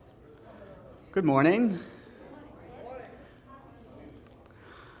Good morning.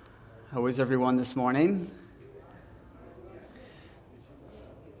 How is everyone this morning?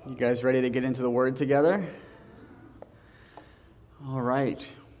 You guys ready to get into the Word together? All right.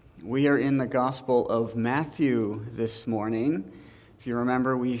 We are in the Gospel of Matthew this morning. If you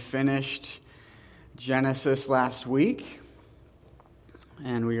remember, we finished Genesis last week,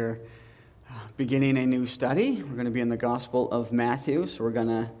 and we are beginning a new study. We're going to be in the Gospel of Matthew, so we're going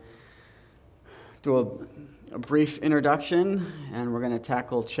to do a brief introduction, and we're going to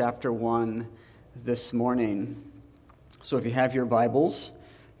tackle chapter 1 this morning. So if you have your Bibles,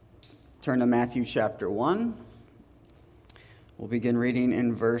 turn to Matthew chapter 1. We'll begin reading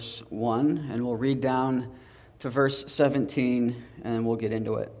in verse 1, and we'll read down to verse 17, and we'll get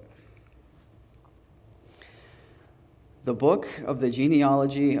into it. The book of the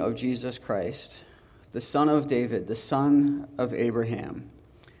genealogy of Jesus Christ, the son of David, the son of Abraham.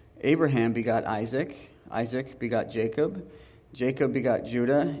 Abraham begot Isaac, Isaac begot Jacob, Jacob begot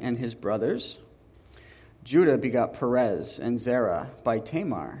Judah and his brothers. Judah begot Perez and Zerah by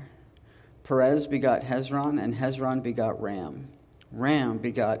Tamar. Perez begot Hezron, and Hezron begot Ram. Ram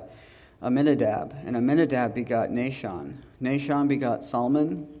begot Amminadab, and Amminadab begot Nahshon. Nahshon begot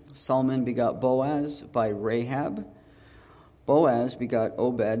Salmon. Salmon begot Boaz by Rahab. Boaz begot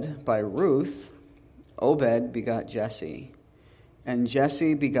Obed by Ruth. Obed begot Jesse. And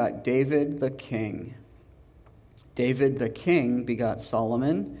Jesse begot David the king. David the king begot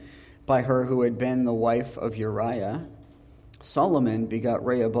Solomon by her who had been the wife of Uriah. Solomon begot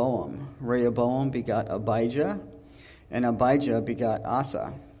Rehoboam. Rehoboam begot Abijah. And Abijah begot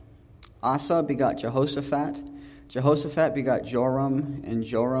Asa. Asa begot Jehoshaphat. Jehoshaphat begot Joram. And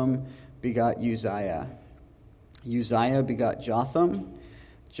Joram begot Uzziah. Uzziah begot Jotham.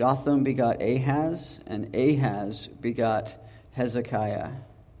 Jotham begot Ahaz. And Ahaz begot Hezekiah.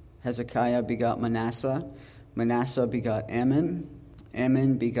 Hezekiah begot Manasseh. Manasseh begot Ammon.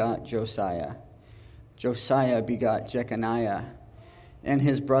 Ammon begot Josiah. Josiah begot Jeconiah and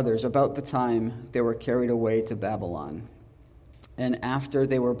his brothers about the time they were carried away to Babylon. And after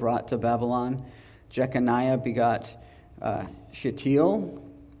they were brought to Babylon, Jeconiah begot Shealtiel.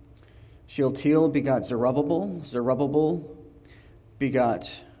 Shealtiel begot Zerubbabel. Zerubbabel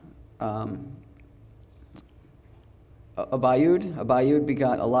begot Abiud. Abiud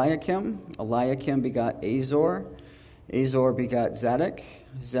begot Eliakim. Eliakim begot Azor. Azor begot Zadok.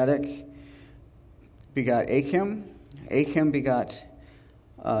 Zadok begot Achim. Achim begot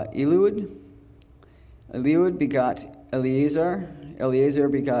Eliud. Eliud begot Eleazar. Eleazar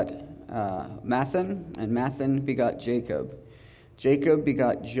begot Mathan. And Mathan begot Jacob. Jacob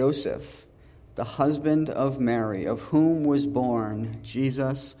begot Joseph, the husband of Mary, of whom was born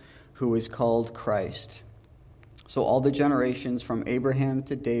Jesus, who is called Christ. So all the generations from Abraham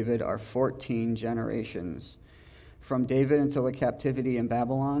to David are 14 generations. From David until the captivity in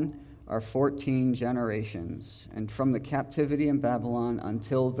Babylon are 14 generations. And from the captivity in Babylon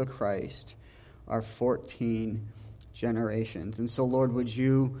until the Christ are 14 generations. And so, Lord, would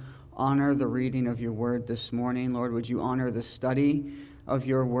you honor the reading of your word this morning? Lord, would you honor the study of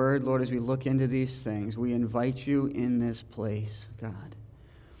your word? Lord, as we look into these things, we invite you in this place, God.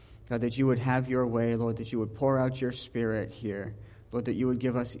 God, that you would have your way, Lord, that you would pour out your Spirit here. Lord, that you would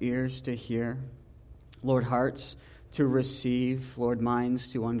give us ears to hear, Lord, hearts to receive, Lord,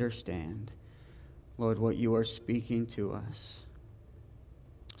 minds to understand, Lord, what you are speaking to us.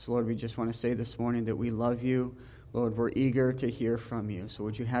 So, Lord, we just want to say this morning that we love you. Lord, we're eager to hear from you. So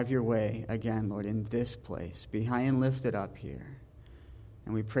would you have your way again, Lord, in this place. Be high and lifted up here.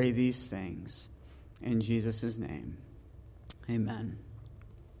 And we pray these things in Jesus' name. Amen.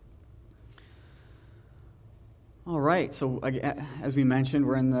 All right, so as we mentioned,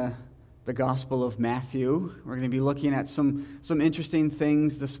 we're in the Gospel of Matthew. We're going to be looking at some interesting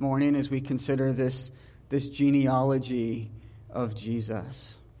things this morning as we consider this genealogy of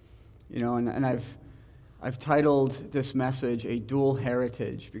Jesus. You know, and I've titled this message A Dual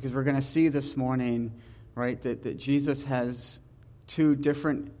Heritage, because we're going to see this morning, right, that Jesus has two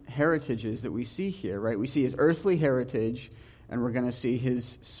different heritages that we see here, right? We see his earthly heritage, and we're going to see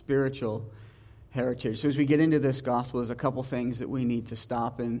his spiritual heritage. So as we get into this gospel, there's a couple things that we need to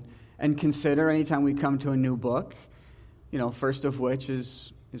stop and consider anytime we come to a new book. You know, first of which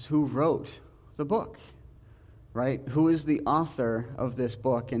is who wrote the book, right? Who is the author of this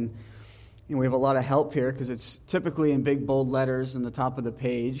book? And you know, we have a lot of help here because it's typically in big bold letters in the top of the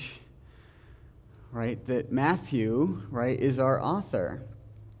page, right? That Matthew, right, is our author.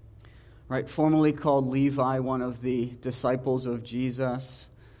 Right, formerly called Levi, one of the disciples of Jesus,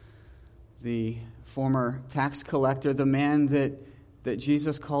 the former tax collector, the man that that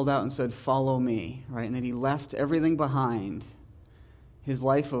Jesus called out and said, "Follow me," right? And that he left everything behind, his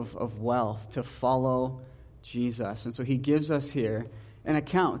life of wealth, to follow Jesus. And so he gives us here an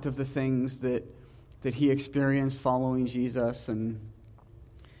account of the things that he experienced following Jesus and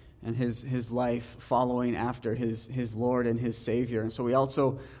his life following after his Lord and his Savior. And so we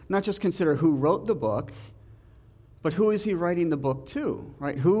also not just consider who wrote the book, but who is he writing the book to,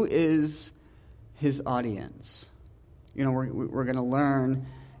 right? Who is his audience? You know, we're going to learn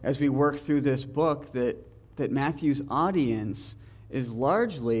as we work through this book that Matthew's audience is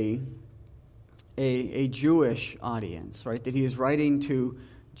largely a Jewish audience, right? That he is writing to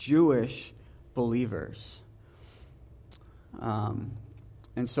Jewish believers.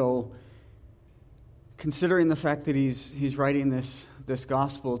 And so, considering the fact that he's writing this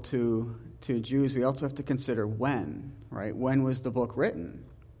gospel to Jews, we also have to consider when, right? When was the book written?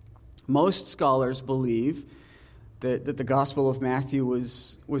 Most scholars believe that the Gospel of Matthew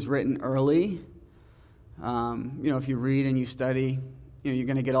was written early. If you read and you study, you're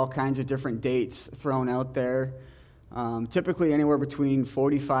going to get all kinds of different dates thrown out there. Typically anywhere between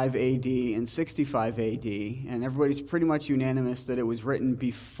 45 AD and 65 AD, and everybody's pretty much unanimous that it was written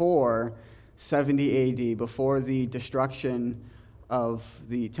before 70 AD, before the destruction of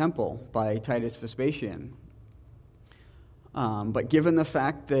the temple by Titus Vespasian. But given the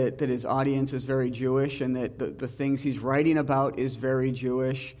fact that his audience is very Jewish and that the things he's writing about is very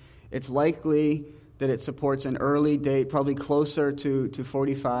Jewish, it's likely that it supports an early date, probably closer to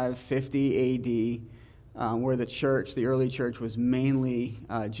 45, 50 AD, where the early church was mainly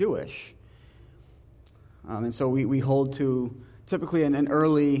Jewish. And so we hold to typically an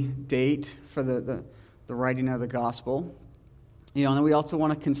early date for the writing of the gospel. And then we also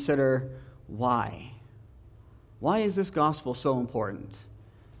want to consider why. Why is this gospel so important?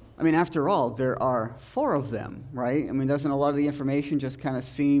 I mean, after all, there are 4 of them, right? I mean, doesn't a lot of the information just kind of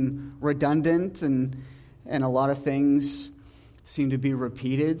seem redundant and a lot of things seem to be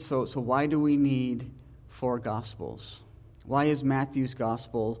repeated? So why do we need 4 gospels? Why is Matthew's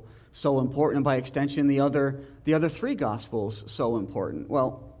gospel so important, and by extension, the other 3 gospels so important?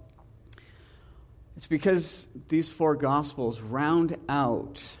 Well, it's because these 4 gospels round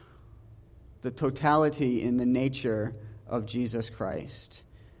out the totality in the nature of Jesus Christ,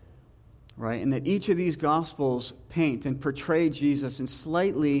 right? And that each of these gospels paint and portray Jesus in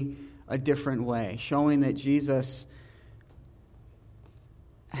slightly a different way, showing that Jesus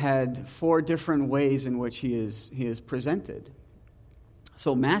had 4 different ways in which he is presented.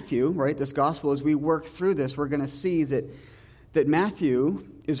 So Matthew, right, this gospel, as we work through this, we're going to see that Matthew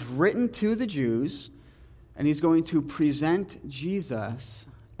is written to the Jews, and he's going to present Jesus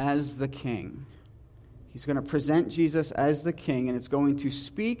as the king. He's going to present Jesus as the king, and it's going to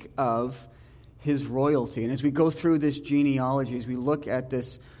speak of his royalty. And as we go through this genealogy, as we look at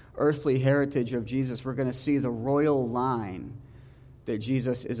this earthly heritage of Jesus, we're going to see the royal line that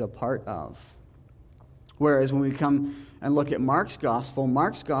Jesus is a part of. Whereas when we come and look at Mark's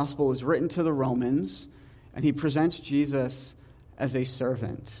gospel is written to the Romans, and he presents Jesus as a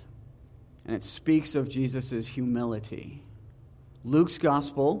servant. And it speaks of Jesus' humility. Luke's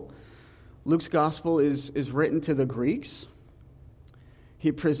gospel is written to the Greeks.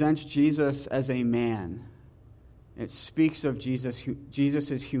 He presents Jesus as a man. It speaks of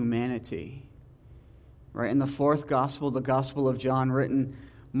Jesus' humanity. Right? And the 4th gospel, the Gospel of John, written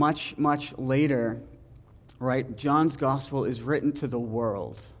much, much later, right? John's gospel is written to the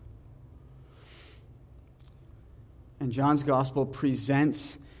world. And John's gospel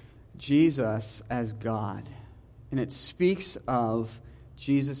presents Jesus as God. And it speaks of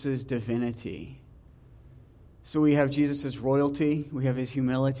Jesus' divinity. So we have Jesus' royalty, we have his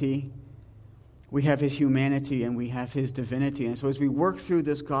humility, we have his humanity, and we have his divinity. And so as we work through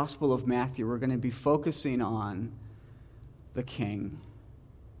this Gospel of Matthew, we're going to be focusing on the King,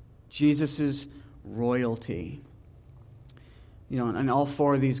 Jesus' royalty. And all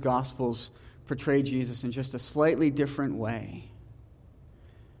 4 of these Gospels portray Jesus in just a slightly different way.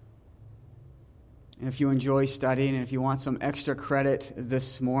 And if you enjoy studying, and if you want some extra credit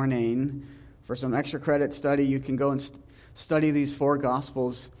this morning, for some extra credit study, you can go and study these 4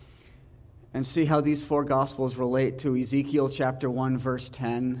 Gospels and see how these 4 Gospels relate to Ezekiel chapter 1, verse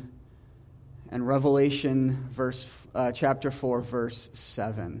 10, and Revelation chapter 4, verse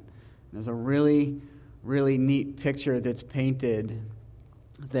 7. There's a really, really neat picture that's painted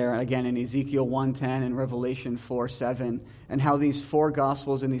there, again, in Ezekiel 1:10 and Revelation 4:7, and how these 4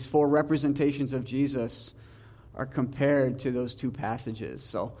 Gospels and these 4 representations of Jesus are compared to those 2 passages.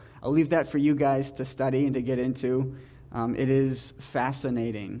 So I'll leave that for you guys to study and to get into. It is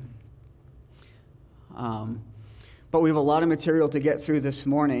fascinating. But we have a lot of material to get through this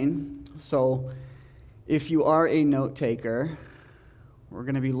morning. So if you are a note taker, we're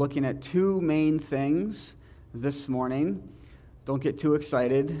going to be looking at two main things this morning. Don't get too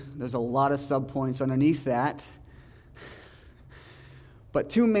excited. There's a lot of subpoints underneath that. But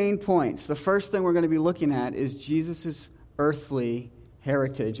two main points. The first thing we're going to be looking at is Jesus' earthly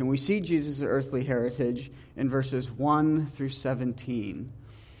heritage. And we see Jesus' earthly heritage in verses 1 through 17.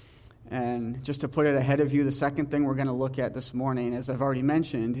 And just to put it ahead of you, the second thing we're going to look at this morning, as I've already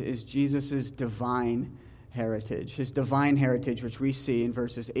mentioned, is Jesus' divine heritage. His divine heritage, which we see in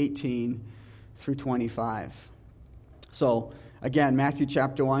verses 18 through 25. So, again, Matthew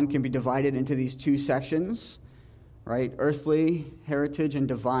chapter 1 can be divided into these two sections, right? Earthly heritage and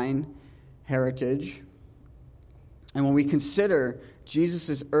divine heritage. And when we consider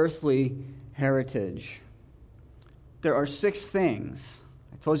Jesus' earthly heritage, there are 6 things.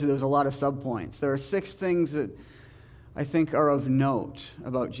 I told you there was a lot of subpoints. There are 6 things that I think are of note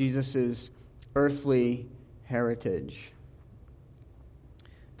about Jesus' earthly heritage.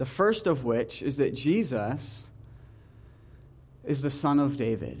 The first of which is that Jesus is the son of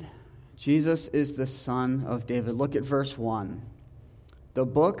David. Jesus is the son of David. Look at verse 1. The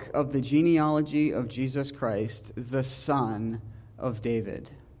book of the genealogy of Jesus Christ, the son of David.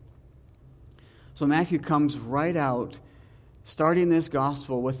 So Matthew comes right out, starting this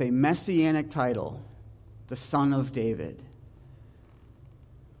gospel with a messianic title, the son of David.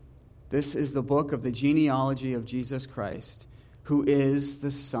 This is the book of the genealogy of Jesus Christ, who is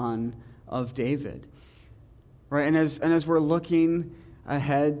the son of David. Right, and as we're looking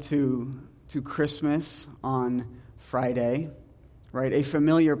ahead to Christmas on Friday, right, a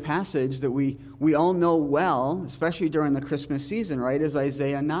familiar passage that we all know well, especially during the Christmas season, right, is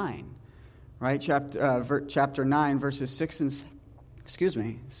Isaiah 9, right, chapter 9, verses 6 and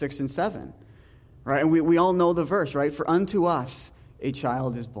 7, right, and we all know the verse, right, for unto us a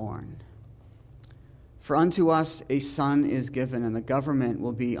child is born. For unto us a son is given, and the government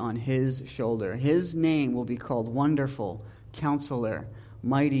will be on his shoulder. His name will be called Wonderful, Counselor,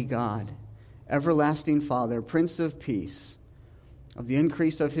 Mighty God, Everlasting Father, Prince of Peace. Of the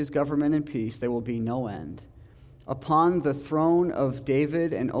increase of his government and peace there will be no end. Upon the throne of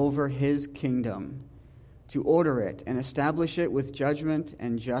David and over his kingdom, to order it and establish it with judgment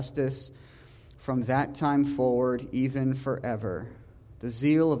and justice from that time forward, even forever. The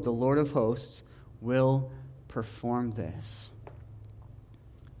zeal of the Lord of hosts will perform this.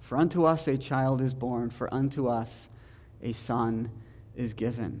 For unto us a child is born, for unto us a son is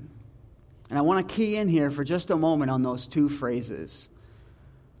given. And I want to key in here for just a moment on those two phrases.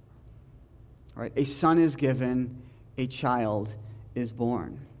 All right, a son is given, a child is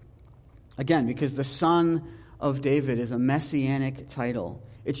born. Again, because the son of David is a messianic title.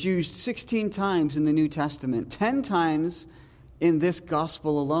 It's used 16 times in the New Testament, 10 times in this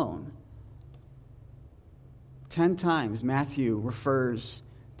gospel alone. 10 times Matthew refers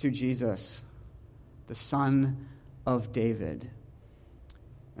to Jesus, the son of David.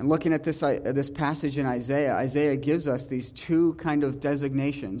 And looking at this passage in Isaiah, Isaiah gives us these two kind of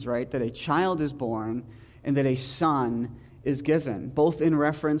designations, right? That a child is born and that a son is given, both in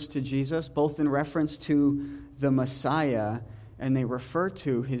reference to Jesus, both in reference to the Messiah, and they refer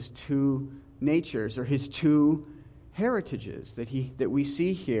to his two natures or his two heritages that we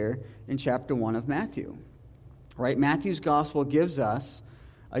see here in chapter 1 of Matthew. Right? Matthew's gospel gives us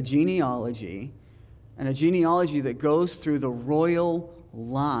a genealogy, and a genealogy that goes through the royal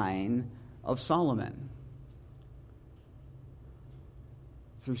line of Solomon.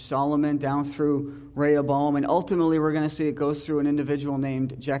 Through Solomon, down through Rehoboam, and ultimately we're going to see it goes through an individual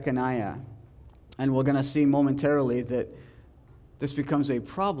named Jeconiah. And we're going to see momentarily that this becomes a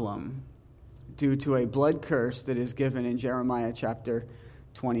problem due to a blood curse that is given in Jeremiah chapter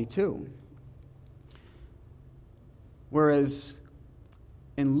 22. Whereas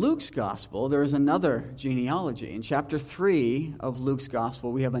in Luke's gospel, there is another genealogy. In chapter 3 of Luke's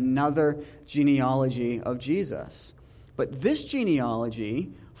gospel, we have another genealogy of Jesus. But this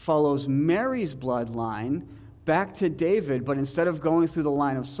genealogy follows Mary's bloodline back to David, but instead of going through the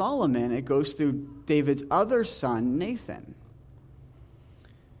line of Solomon, it goes through David's other son, Nathan.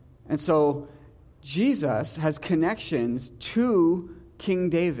 And so Jesus has connections to King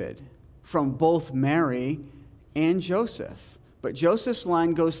David from both Mary and Joseph. But Joseph's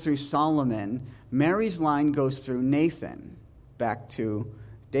line goes through Solomon. Mary's line goes through Nathan back to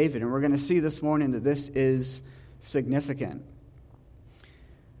David. And we're going to see this morning that this is significant.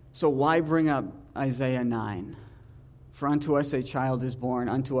 So why bring up Isaiah 9? For unto us a child is born,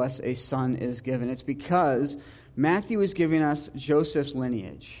 unto us a son is given. It's because Matthew is giving us Joseph's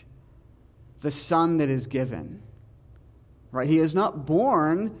lineage, the son that is given. right? He is not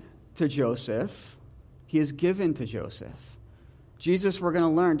born to Joseph. He is given to Joseph. Jesus, we're going to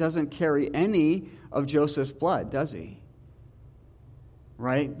learn, doesn't carry any of Joseph's blood, does he?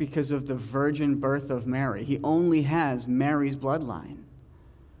 Right? Because of the virgin birth of Mary. He only has Mary's bloodline.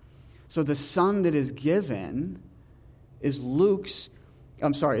 So the son that is given is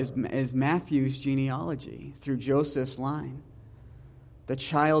Matthew's genealogy through Joseph's line. The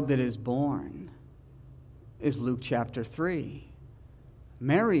child that is born is Luke chapter 3.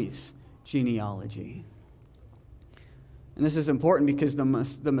 Mary's genealogy. And this is important because the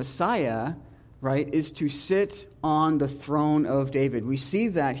Messiah, right, is to sit on the throne of David. We see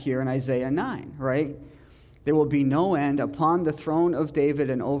that here in Isaiah 9, right? There will be no end upon the throne of David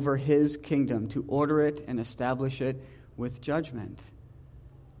and over his kingdom to order it and establish it with judgment.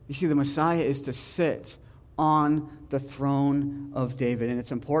 You see, the Messiah is to sit on the throne of David, and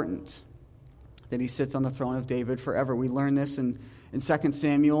it's important that he sits on the throne of David forever. We learn this in 2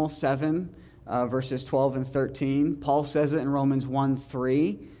 Samuel 7, verses 12 and 13. Paul says it in Romans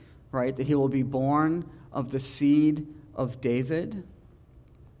 1:3, right, that he will be born of the seed of David.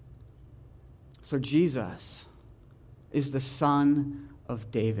 So Jesus is the son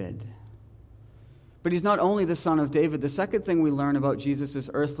of David. But he's not only the son of David. The second thing we learn about Jesus'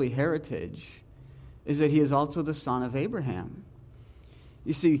 earthly heritage is that he is also the son of Abraham.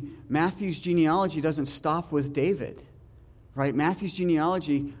 You see, Matthew's genealogy doesn't stop with David, right? Matthew's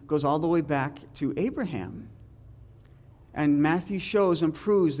genealogy goes all the way back to Abraham. And Matthew shows and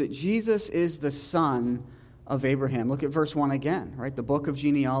proves that Jesus is the son of Abraham. Look at verse 1 again, right? The book of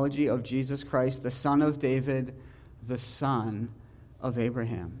genealogy of Jesus Christ, the son of David, the son of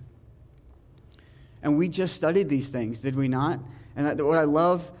Abraham. And we just studied these things, did we not? And what I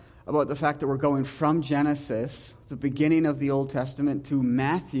love about the fact that we're going from Genesis, the beginning of the Old Testament, to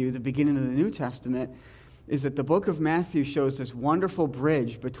Matthew, the beginning of the New Testament, is that the book of Matthew shows this wonderful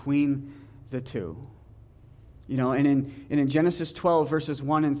bridge between the two. You know, and in Genesis 12, verses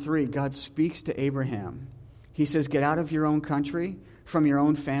 1 and 3, God speaks to Abraham. He says, "Get out of your own country, from your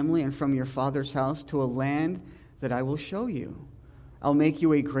own family, and from your father's house to a land that I will show you. I'll make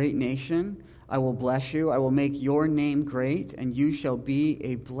you a great nation. I will bless you. I will make your name great, and you shall be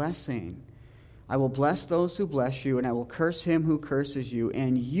a blessing. I will bless those who bless you, and I will curse him who curses you.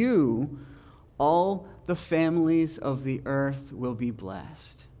 And you, all the families of the earth will be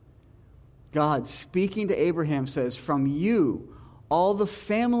blessed." God, speaking to Abraham, says, "From you, all the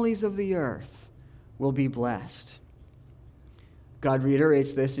families of the earth will be blessed." God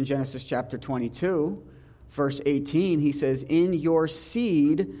reiterates this in Genesis chapter 22, verse 18. He says, "In your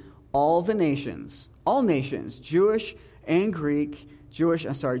seed, all nations, Jewish and Greek, Jewish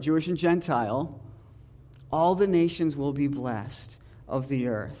and Gentile, all the nations will be blessed of the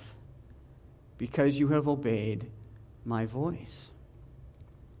earth because you have obeyed my voice."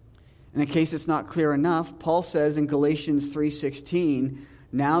 And in case it's not clear enough, Paul says in Galatians 3:16,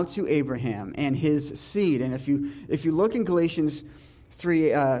 "Now to Abraham and his seed." And if you look in Galatians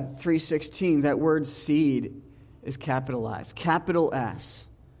 3:16, that word seed is capitalized, capital S.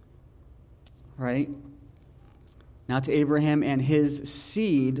 Right? Now to Abraham and his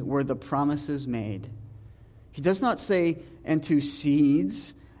seed were the promises made. He does not say, "and to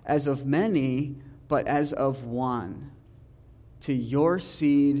seeds as of many, but as of one. To your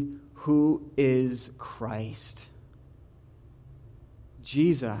seed who is Christ."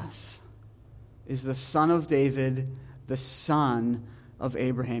 Jesus is the son of David, the son of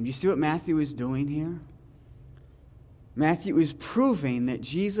Abraham. You see what Matthew is doing here? Matthew is proving that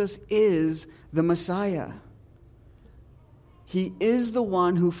Jesus is the Messiah. He is the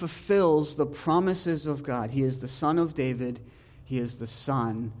one who fulfills the promises of God. He is the son of David. He is the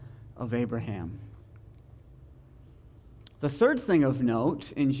son of Abraham. The third thing of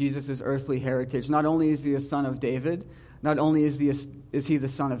note in Jesus' earthly heritage, not only is he the son of David, not only is he the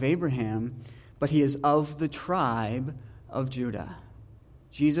son of Abraham, but he is of the tribe of Judah.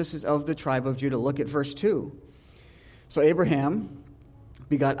 Jesus is of the tribe of Judah. Look at verse 2. So Abraham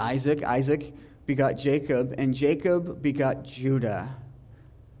begot Isaac, Isaac begot Jacob, and Jacob begot Judah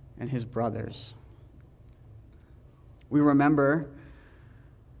and his brothers. We remember,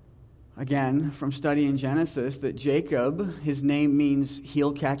 again, from studying Genesis, that Jacob, his name means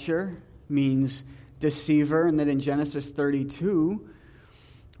heel catcher, means deceiver, and that in Genesis 32,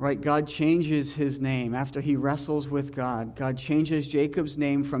 right, God changes his name after he wrestles with God. God changes Jacob's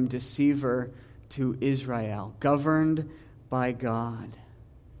name from deceiver to Israel, governed by God.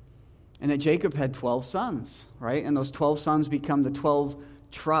 And that Jacob had 12 sons, right? And those 12 sons become the 12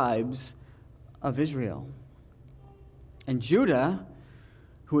 tribes of Israel. And Judah,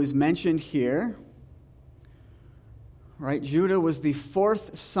 who is mentioned here, right? Judah was the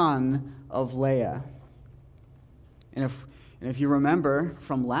fourth son of Leah. And if you remember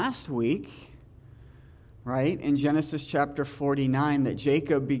from last week, right, in Genesis chapter 49, that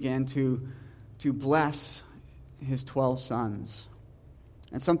Jacob began to bless his 12 sons.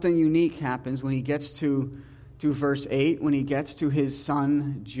 And something unique happens when he gets to verse 8, when he gets to his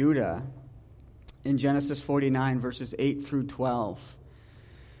son Judah, in Genesis 49, verses 8 through 12.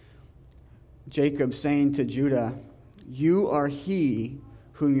 Jacob saying to Judah, "You are he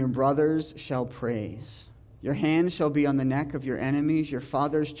whom your brothers shall praise. Your hand shall be on the neck of your enemies. Your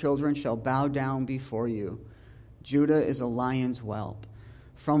father's children shall bow down before you. Judah is a lion's whelp.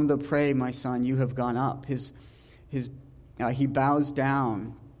 From the prey, my son, you have gone up. He bows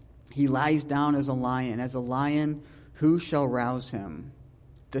down. He lies down as a lion. As a lion, who shall rouse him?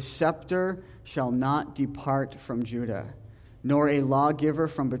 The scepter shall not depart from Judah, nor a lawgiver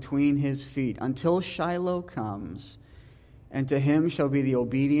from between his feet, until Shiloh comes, and to him shall be the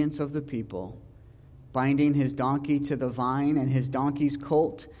obedience of the people. Binding his donkey to the vine, and his donkey's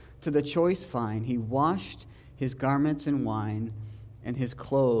colt to the choice vine, he washed his garments in wine, and his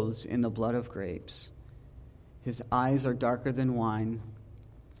clothes in the blood of grapes. His eyes are darker than wine,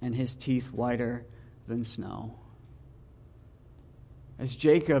 and his teeth whiter than snow." As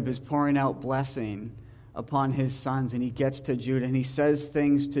Jacob is pouring out blessing upon his sons, and he gets to Judah, and he says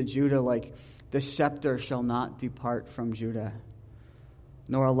things to Judah like, "The scepter shall not depart from Judah,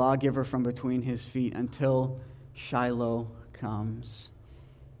 nor a lawgiver from between his feet, until Shiloh comes."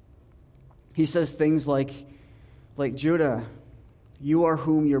 He says things like Judah, "You are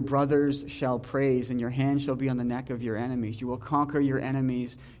whom your brothers shall praise, and your hand shall be on the neck of your enemies. You will conquer your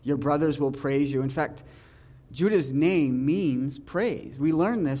enemies. Your brothers will praise you." In fact, Judah's name means praise. We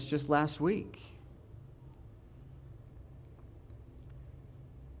learned this just last week.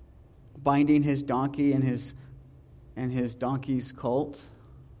 Binding his donkey and his donkey's colt.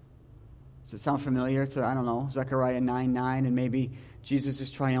 Does it sound familiar to, I don't know, Zechariah 9:9 and maybe Jesus'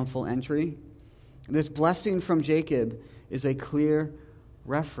 triumphal entry? This blessing from Jacob is a clear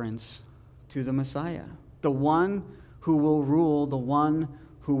reference to the Messiah, the one who will rule, the one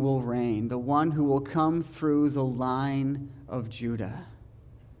who will reign, the one who will come through the line of Judah.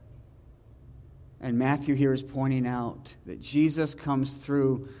 And Matthew here is pointing out that Jesus comes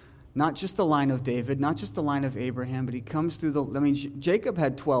through not just the line of David, not just the line of Abraham, but he comes through Jacob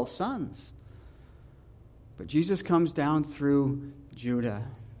had 12 sons. But Jesus comes down through Judah.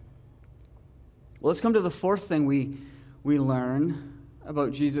 Well, let's come to the fourth thing we learn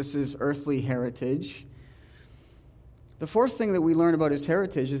about Jesus' earthly heritage. The fourth thing that we learn about his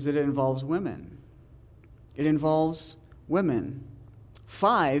heritage is that it involves women. It involves women.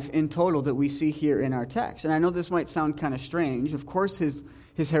 5 in total that we see here in our text. And I know this might sound kind of strange. Of course his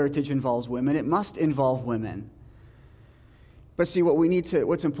heritage involves women. It must involve women. But see,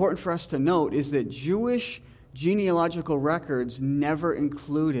 what's important for us to note is that Jewish genealogical records never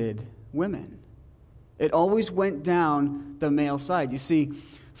included women. It always went down the male side. You see,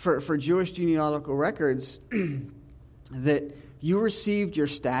 for Jewish genealogical records, that you received your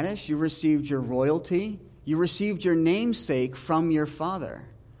status, you received your royalty, you received your namesake from your father.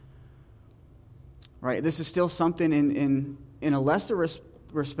 Right? This is still something in a lesser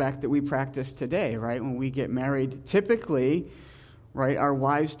respect that we practice today, right? When we get married, typically, right, our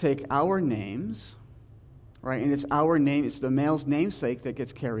wives take our names, right? And it's our name, it's the male's namesake that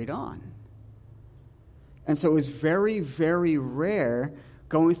gets carried on. And so it was very, very rare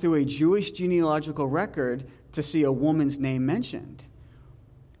going through a Jewish genealogical record to see a woman's name mentioned,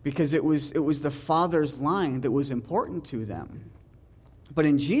 because it was the father's line that was important to them. But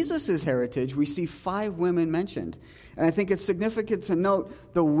in Jesus' heritage, we see 5 women mentioned. And I think it's significant to note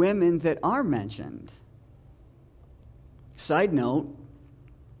the women that are mentioned. Side note,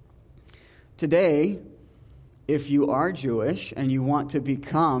 today, if you are Jewish and you want to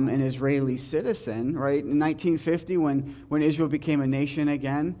become an Israeli citizen, right, in 1950 when Israel became a nation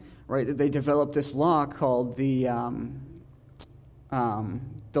again, right, they developed this law called the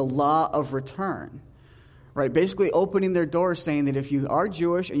law of return, right, basically opening their doors saying that if you are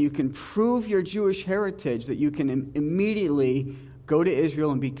Jewish and you can prove your Jewish heritage, that you can immediately go to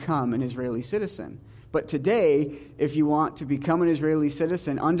Israel and become an Israeli citizen. But today, if you want to become an Israeli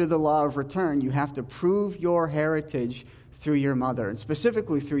citizen under the law of return, you have to prove your heritage through your mother, and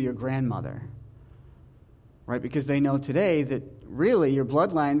specifically through your grandmother. Right? Because they know today that really your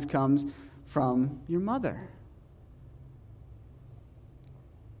bloodlines comes from your mother.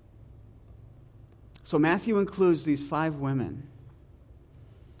 So Matthew includes these 5 women.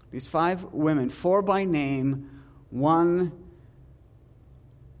 These 5 women, 4 by name, 1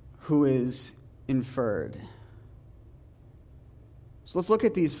 who is inferred. So let's look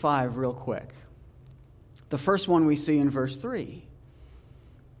at these 5 real quick. The first one we see in verse 3.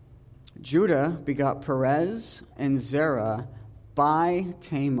 Judah begot Perez and Zerah by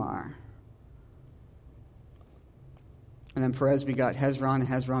Tamar. And then Perez begot Hezron, and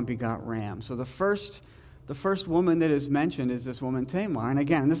Hezron begot Ram. So the first woman that is mentioned is this woman Tamar. And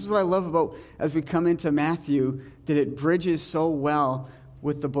again, this is what I love about as we come into Matthew, that it bridges so well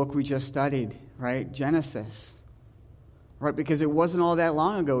with the book we just studied, right? Genesis. Right, because it wasn't all that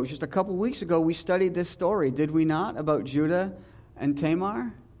long ago. It was just a couple weeks ago we studied this story, did we not, about Judah and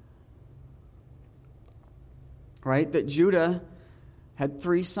Tamar? Right, that Judah had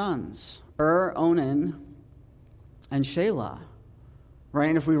 3 sons, Onan, and Shelah. Right,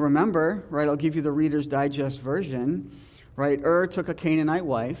 and if we remember, right, I'll give you the Reader's Digest version. Right, took a Canaanite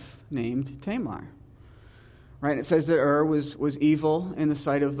wife named Tamar. Right, it says that was evil in the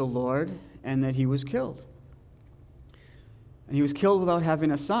sight of the Lord and that he was killed. And he was killed without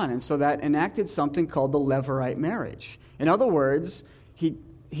having a son. And so that enacted something called the Levirate marriage. In other words, he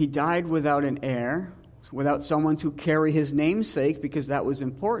died without an heir, without someone to carry his namesake, because that was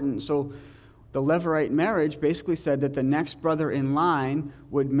important. So the Levirate marriage basically said that the next brother in line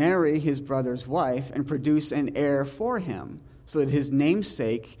would marry his brother's wife and produce an heir for him so that his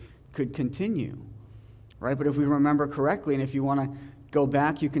namesake could continue. Right? But if we remember correctly, and if you want to go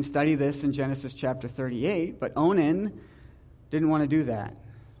back, you can study this in Genesis chapter 38, but Onan didn't want to do that.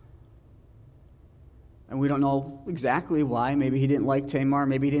 And we don't know exactly why. Maybe he didn't like Tamar.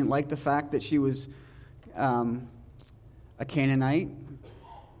 Maybe he didn't like the fact that she was a Canaanite.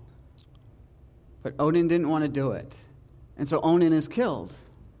 But Onan didn't want to do it. And so Onan is killed.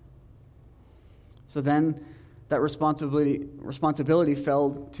 So then that responsibility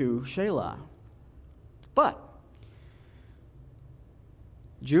fell to Shelah. But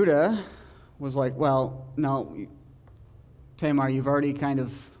Judah was like, well, no, Tamar, you've already kind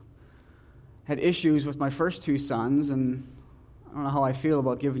of had issues with my first 2 sons, and I don't know how I feel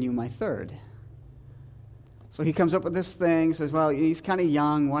about giving you my third. So he comes up with this thing, says, well, he's kind of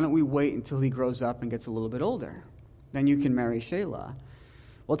young. Why don't we wait until he grows up and gets a little bit older? Then you can marry Shelah.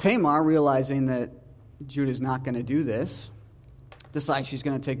 Well, Tamar, realizing that Judah's not going to do this, decides she's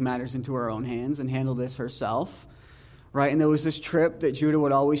going to take matters into her own hands and handle this herself. Right? And there was this trip that Judah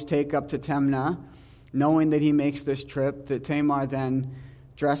would always take up to Timnah, knowing that he makes this trip, that Tamar then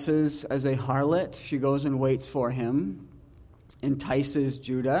dresses as a harlot. She goes and waits for him, entices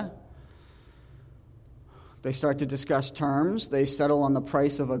Judah. They start to discuss terms. They settle on the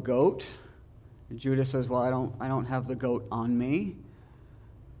price of a goat. And Judah says, well, I don't have the goat on me,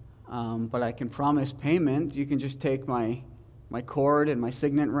 but I can promise payment. You can just take my cord and my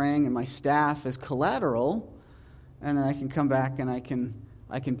signet ring and my staff as collateral, and then I can come back and I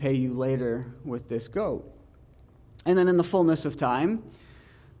can pay you later with this goat. And then in the fullness of time,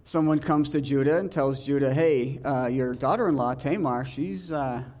 someone comes to Judah and tells Judah, hey, your daughter-in-law, Tamar, she's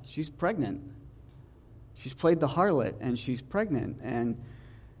pregnant. She's played the harlot, and she's pregnant. And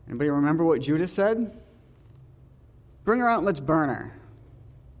anybody remember what Judah said? Bring her out and let's burn her.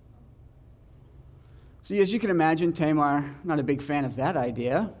 So as you can imagine, Tamar, not a big fan of that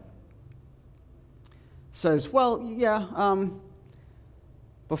idea, says, well, yeah,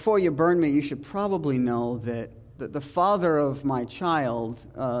 before you burn me, you should probably know that the father of my child,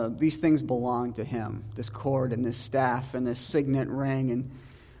 these things belong to him, this cord and this staff and this signet ring. And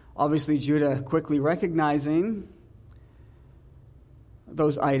obviously Judah quickly recognizing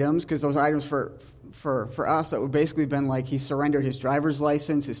those items, because those items for us, that would basically been like he surrendered his driver's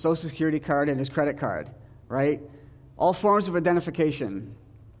license, his social security card, and his credit card, right? All forms of identification.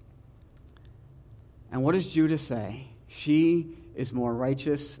 And what does Judah say? She is more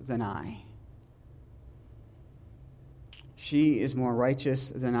righteous than I. She is more righteous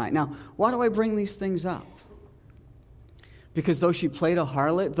than I. Now, why do I bring these things up? Because though she played a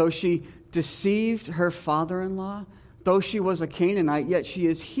harlot, though she deceived her father-in-law, though she was a Canaanite, yet she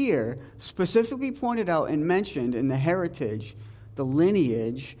is here specifically pointed out and mentioned in the heritage, the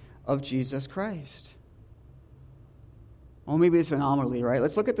lineage of Jesus Christ. Well, maybe it's an anomaly, right?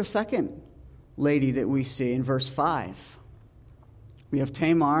 Let's look at the second lady that we see in verse 5. We have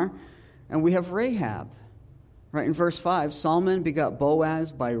Tamar and we have Rahab. Right, in verse 5, Salmon begot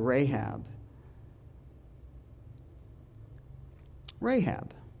Boaz by Rahab.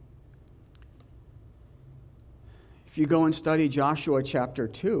 Rahab. If you go and study Joshua chapter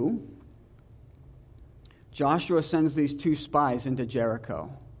 2, Joshua sends these 2 spies into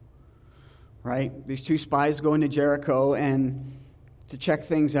Jericho. Right? These 2 spies go into Jericho and to check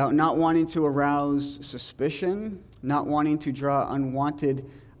things out, not wanting to arouse suspicion, not wanting to draw unwanted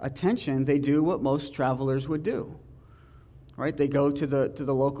attention. They do what most travelers would do. right? They go to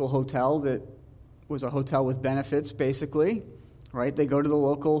the local hotel that was a hotel with benefits, basically, right? They go to the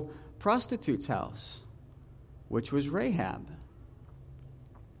local prostitute's house, which was Rahab.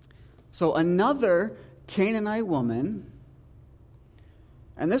 So another Canaanite woman,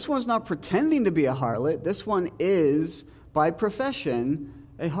 and this one's not pretending to be a harlot. This one is, by profession,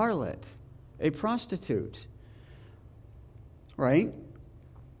 a harlot, a prostitute, right?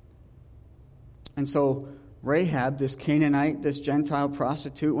 And so Rahab, this Canaanite, this Gentile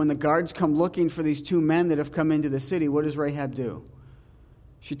prostitute, when the guards come looking for these two men that have come into the city, what does Rahab do?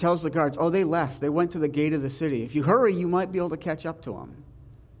 She tells the guards, oh, they left. They went to the gate of the city. If you hurry, you might be able to catch up to them.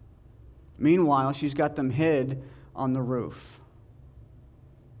 Meanwhile, she's got them hid on the roof.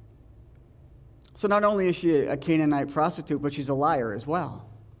 So not only is she a Canaanite prostitute, but she's a liar as well.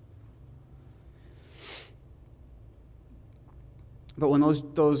 But when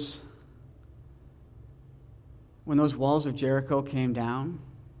those walls of Jericho came down,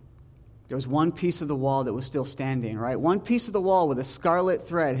 there was one piece of the wall that was still standing, right? One piece of the wall with a scarlet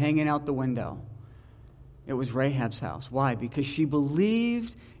thread hanging out the window. It was Rahab's house. Why? Because she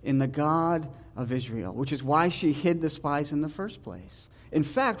believed in the God of Israel, which is why she hid the spies in the first place. In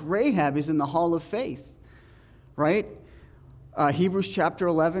fact, Rahab is in the hall of faith, right? Hebrews chapter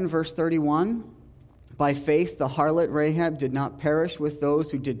 11, verse 31. By faith, the harlot Rahab did not perish with those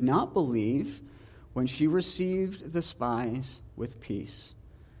who did not believe when she received the spies with peace.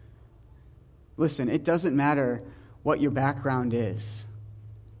 Listen, it doesn't matter what your background is.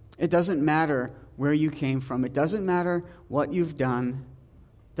 It doesn't matter where you came from. It doesn't matter what you've done.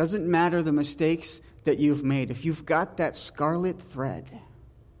 It doesn't matter the mistakes that you've made. If you've got that scarlet thread,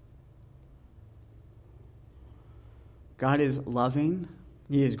 God is loving.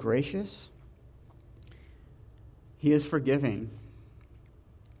 He is gracious. He is forgiving.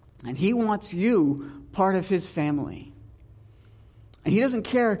 And He wants you part of His family. And He doesn't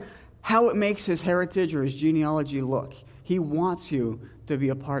care how it makes His heritage or His genealogy look. He wants you to be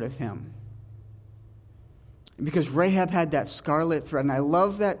a part of Him. Because Rahab had that scarlet thread, and I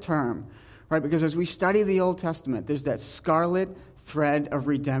love that term, right? Because as we study the Old Testament, there's that scarlet thread of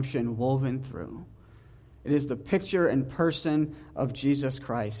redemption woven through. It is the picture and person of Jesus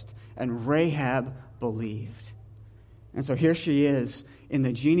Christ, and Rahab believed. And so here she is in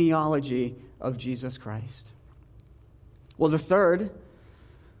the genealogy of Jesus Christ. Well, the third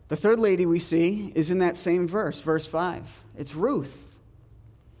lady we see is in that same verse, verse 5. It's Ruth.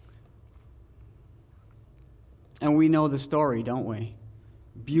 And we know the story, don't we?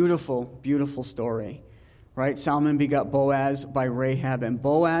 Beautiful, beautiful story, right? Salmon begot Boaz by Rahab, and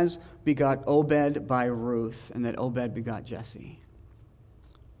Boaz begot Obed by Ruth, and that Obed begot Jesse.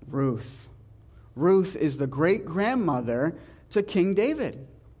 Ruth. Ruth is the great-grandmother to King David.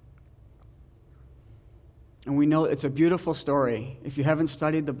 And we know it's a beautiful story. If you haven't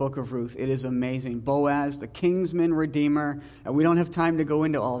studied the book of Ruth, it is amazing. Boaz, the kinsman redeemer, and we don't have time to go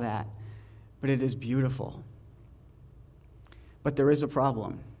into all that, but it is beautiful. But there is a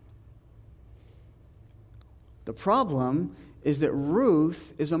problem. The problem is that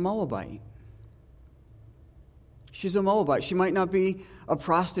Ruth is a Moabite. She's a Moabite. She might not be a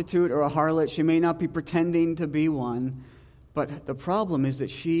prostitute or a harlot. She may not be pretending to be one. But the problem is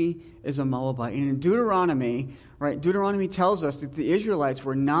that she is a Moabite. And in Deuteronomy, right, Deuteronomy tells us that the Israelites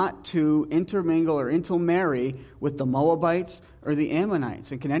were not to intermingle or intermarry with the Moabites or the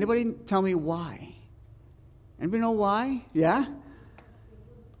Ammonites. And can anybody tell me why? Anybody know why? Yeah?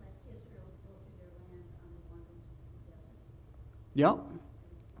 Yep.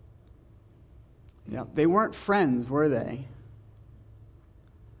 Yep. They weren't friends, were they?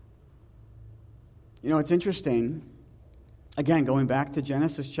 You know, it's interesting. Again, going back to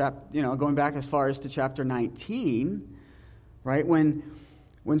Genesis going back as far as to chapter 19, right? When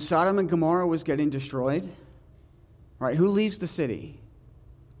Sodom and Gomorrah was getting destroyed, right? Who leaves the city?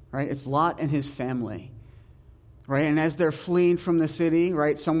 Right? It's Lot and his family. Right? And as they're fleeing from the city,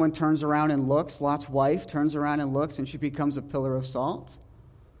 right, someone turns around and looks. Lot's wife turns around and looks, and she becomes a pillar of salt.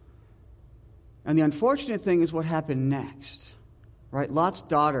 And the unfortunate thing is what happened next. Right? Lot's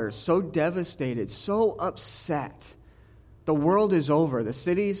daughter is so devastated, so upset. The world is over. The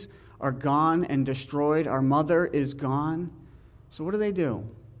cities are gone and destroyed. Our mother is gone. So what do?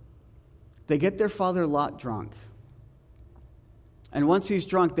 They get their father Lot drunk. And once he's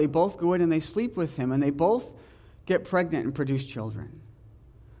drunk, they both go in and they sleep with him, and they both get pregnant and produce children.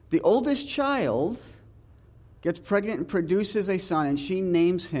 The oldest child gets pregnant and produces a son, and she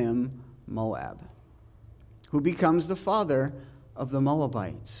names him Moab, who becomes the father of the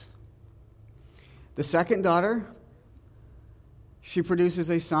Moabites. The second daughter, she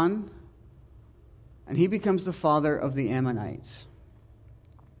produces a son, And he becomes the father of the Ammonites.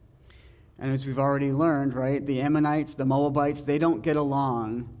 And as we've already learned, right, the Ammonites, the Moabites, they don't get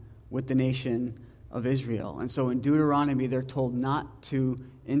along with the nation of Israel. And so in Deuteronomy, they're told not to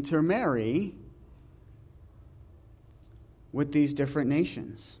intermarry with these different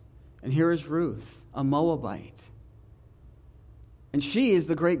nations. And here is Ruth, a Moabite. And she is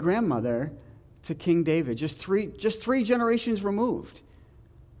the great-grandmother to King David, just three generations removed.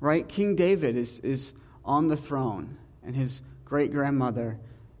 Right? King David is on the throne, and his great-grandmother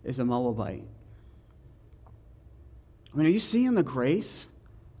is a Moabite. I mean, are you seeing the grace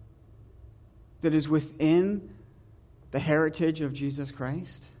that is within the heritage of Jesus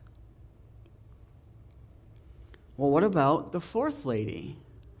Christ? Well, what about the fourth lady?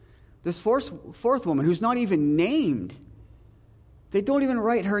 This fourth woman who's not even named. They don't even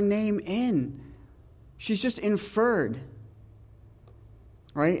write her name in. She's just inferred.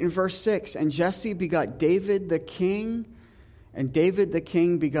 Right? In verse 6, and Jesse begot David the king, and David the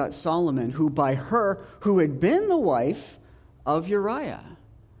king begot Solomon, who by her, who had been the wife of Uriah.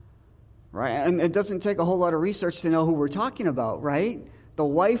 Right? And it doesn't take a whole lot of research to know who we're talking about, right? The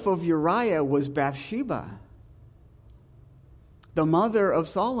wife of Uriah was Bathsheba. The mother of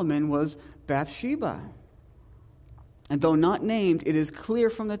Solomon was Bathsheba. And though not named, it is clear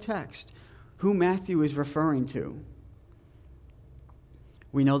from the text who Matthew is referring to.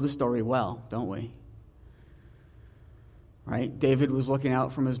 We know the story well, don't we? Right? David was looking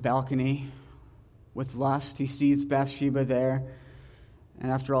out from his balcony with lust. He sees Bathsheba there.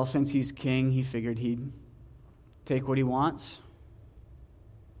 And after all, since he's king, he figured he'd take what he wants.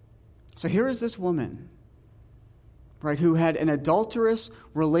 So here is this woman, right, who had an adulterous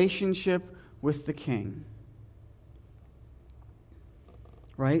relationship with the king.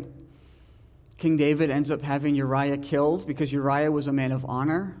 Right? King David ends up having Uriah killed because Uriah was a man of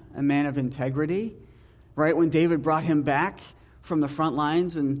honor, a man of integrity. Right? When David brought him back from the front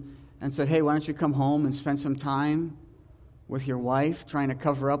lines and said, hey, why don't you come home and spend some time with your wife, trying to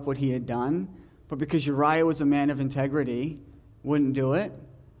cover up what he had done. But because Uriah was a man of integrity, wouldn't do it.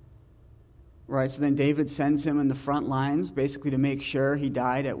 Right? So then David sends him in the front lines, basically to make sure he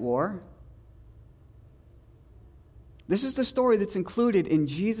died at war. This is the story that's included in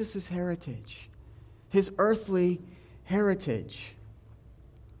Jesus' heritage, his earthly heritage.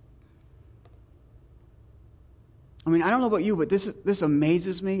 I mean, I don't know about you, but this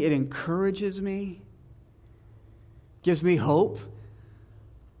amazes me. It encourages me. Gives me hope,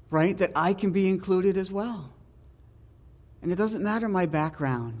 right, that I can be included as well. And it doesn't matter my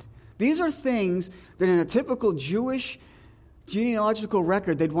background. These are things that in a typical Jewish genealogical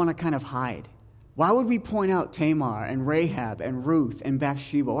record, they'd want to kind of hide. Why would we point out Tamar and Rahab and Ruth and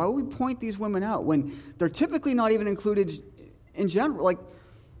Bathsheba? Why would we point these women out when they're typically not even included in general? Like,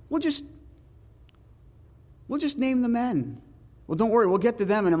 we'll just name the men. Well, don't worry, we'll get to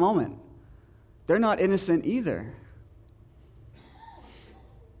them in a moment. They're not innocent either.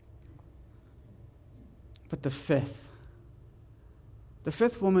 But the fifth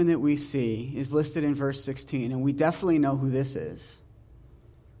woman that we see is listed in verse 16, and we definitely know who this is.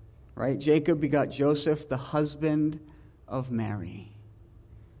 Right? Jacob begot Joseph, the husband of Mary.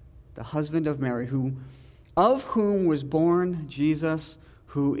 The husband of Mary, of whom was born Jesus,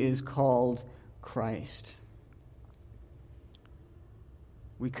 who is called Christ.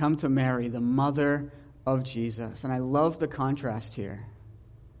 We come to Mary, the mother of Jesus. And I love the contrast here.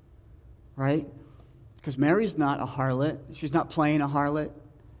 Right? Because Mary's not a harlot. She's not playing a harlot.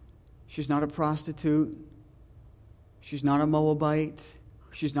 She's not a prostitute. She's not a Moabite.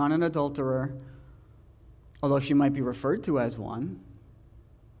 She's not an adulterer, although she might be referred to as one.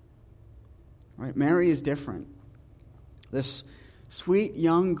 Right? Mary is different. This sweet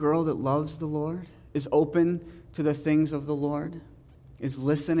young girl that loves the Lord, is open to the things of the Lord, is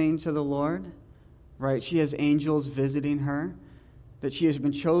listening to the Lord. Right? She has angels visiting her. That she has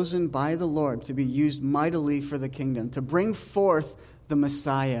been chosen by the Lord to be used mightily for the kingdom, to bring forth the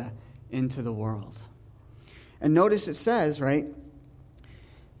Messiah into the world. And notice it says, right,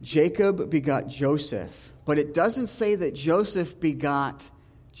 Jacob begot Joseph, but it doesn't say that Joseph begot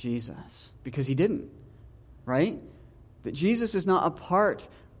Jesus, because he didn't, right? That Jesus is not a part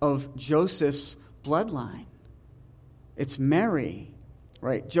of Joseph's bloodline. It's Mary,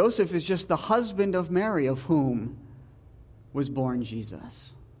 right? Joseph is just the husband of Mary, of whom was born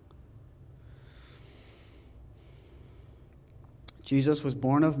Jesus. Jesus was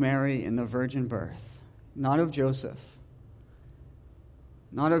born of Mary in the virgin birth, not of Joseph.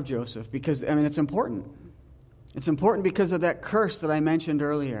 Not of Joseph, because, I mean, it's important. It's important because of that curse that I mentioned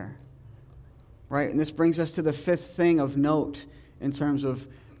earlier. Right? And this brings us to the fifth thing of note in terms of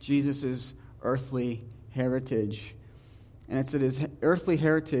Jesus' earthly heritage. And it's that his earthly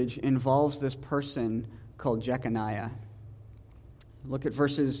heritage involves this person called Jeconiah. Look at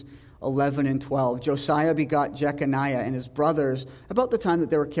verses 11 and 12. Josiah begot Jeconiah and his brothers about the time that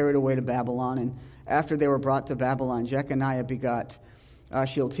they were carried away to Babylon. And after they were brought to Babylon, Jeconiah begot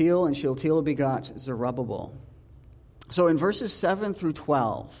Shealtiel, and Shealtiel begot Zerubbabel. So in verses 7 through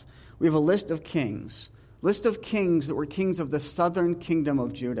 12, we have a list of kings that were kings of the southern kingdom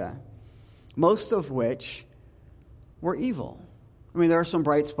of Judah, most of which were evil. I mean, there are some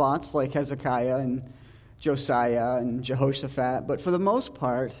bright spots like Hezekiah and Josiah and Jehoshaphat, but for the most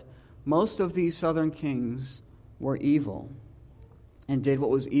part, most of these southern kings were evil and did what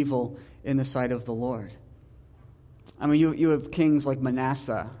was evil in the sight of the Lord. I mean, you have kings like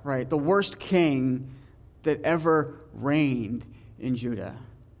Manasseh, right? The worst king that ever reigned in Judah.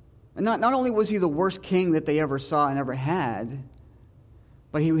 And not only was he the worst king that they ever saw and ever had,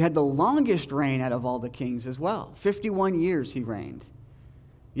 but he had the longest reign out of all the kings as well. 51 years he reigned,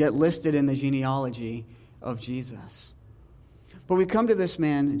 yet listed in the genealogy of Jesus. But we come to this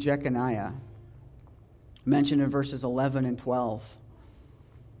man, Jeconiah, mentioned in verses 11 and 12.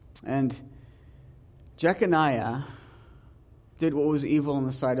 And Jeconiah did what was evil in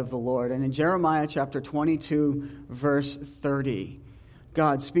the sight of the Lord. And in Jeremiah chapter 22, verse 30,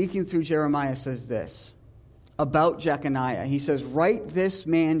 God, speaking through Jeremiah, says this about Jeconiah. He says, "Write this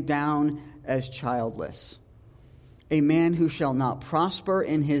man down as childless, a man who shall not prosper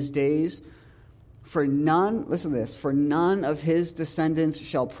in his days. For none, listen to this, for none of his descendants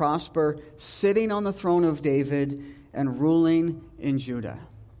shall prosper, sitting on the throne of David and ruling in Judah."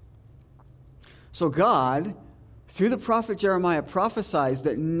 So God, through the prophet Jeremiah, prophesies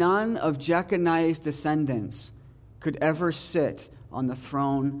that none of Jeconiah's descendants could ever sit on the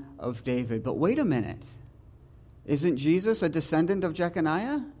throne of David. But wait a minute. Isn't Jesus a descendant of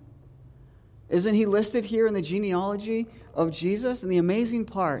Jeconiah? Isn't he listed here in the genealogy of Jesus? And the amazing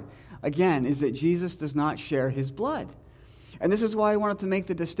part, again, is that Jesus does not share his blood. And this is why I wanted to make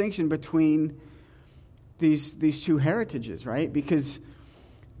the distinction between these two heritages, right? Because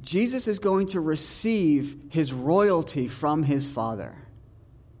Jesus is going to receive his royalty from his father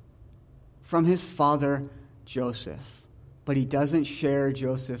Joseph. But he doesn't share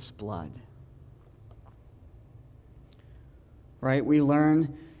Joseph's blood. Right? We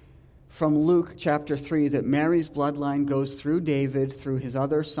learn from Luke chapter 3 that Mary's bloodline goes through David, through his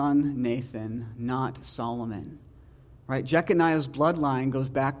other son Nathan, not Solomon. Right? Jeconiah's bloodline goes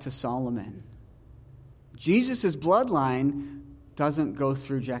back to Solomon. Jesus' bloodline doesn't go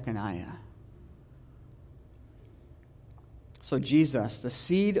through Jeconiah. So Jesus, the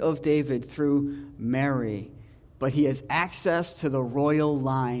seed of David through Mary, but he has access to the royal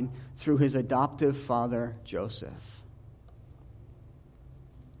line through his adoptive father, Joseph.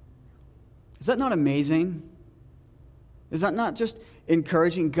 Is that not amazing? Is that not just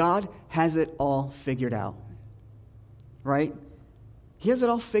encouraging? God has it all figured out, right? He has it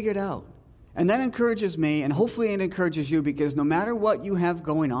all figured out. And that encourages me, and hopefully it encourages you, because no matter what you have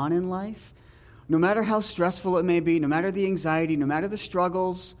going on in life, no matter how stressful it may be, no matter the anxiety, no matter the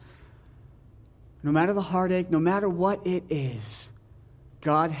struggles, no matter the heartache, no matter what it is,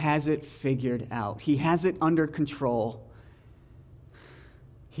 God has it figured out. He has it under control.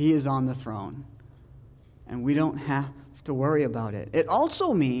 He is on the throne. And we don't have to worry about it. It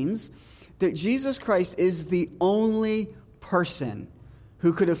also means that Jesus Christ is the only person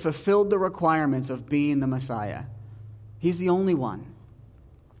who could have fulfilled the requirements of being the Messiah. He's the only one.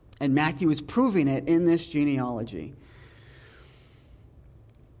 And Matthew is proving it in this genealogy.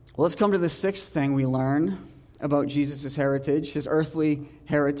 Well, let's come to the sixth thing we learn about Jesus' heritage, his earthly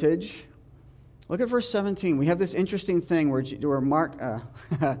heritage. Look at verse 17. We have this interesting thing where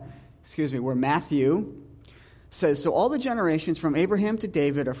Matthew says, so all the generations from Abraham to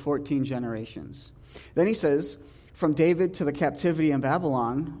David are 14 generations. Then he says, from David to the captivity in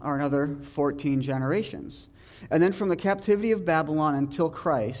Babylon are another 14 generations. And then from the captivity of Babylon until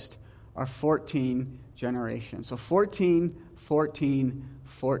Christ are 14 generations. So 14, 14,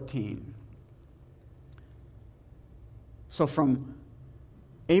 14. So from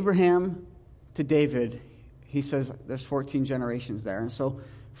Abraham to David, he says there's 14 generations there. And so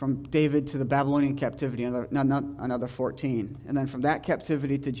from David to the Babylonian captivity, another 14. And then from that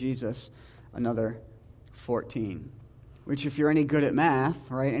captivity to Jesus, another 14. Which, if you're any good at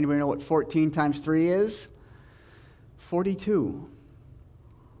math, right? Anybody know what 14 times 3 is? 42.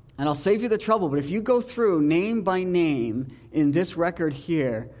 And I'll save you the trouble, but if you go through name by name in this record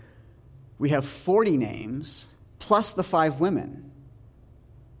here, we have 40 names plus the 5 women.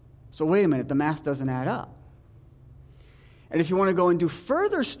 So wait a minute, the math doesn't add up. And if you want to go and do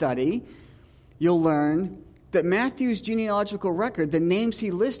further study, you'll learn that Matthew's genealogical record, the names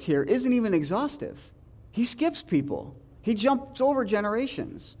he lists here, isn't even exhaustive. He skips people. He jumps over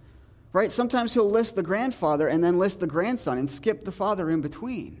generations, right? Sometimes he'll list the grandfather and then list the grandson and skip the father in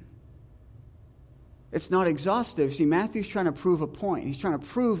between. It's not exhaustive. See, Matthew's trying to prove a point. He's trying to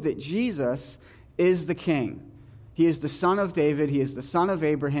prove that Jesus is the king. He is the son of David. He is the son of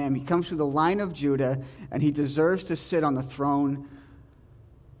Abraham. He comes through the line of Judah, and he deserves to sit on the throne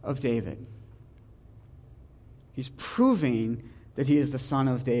of David. He's proving that he is the son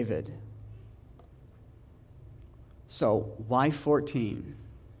of David. So, why 14?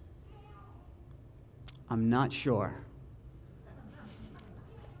 I'm not sure.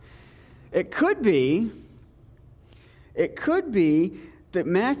 It could be that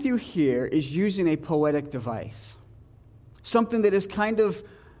Matthew here is using a poetic device. Something that is kind of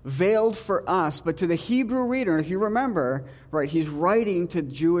veiled for us, but to the Hebrew reader, if you remember, right, he's writing to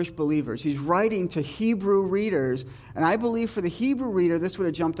Jewish believers. He's writing to Hebrew readers, and I believe for the Hebrew reader, this would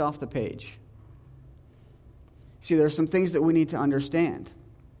have jumped off the page. See, there are some things that we need to understand.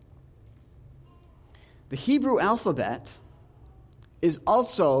 The Hebrew alphabet is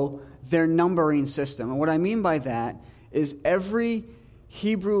also their numbering system. And what I mean by that is every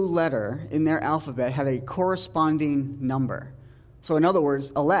Hebrew letter in their alphabet had a corresponding number. So in other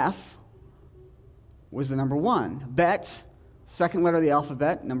words, Aleph was the number 1. Bet, second letter of the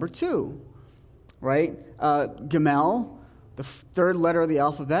alphabet, number 2. Right? Gimel, the third letter of the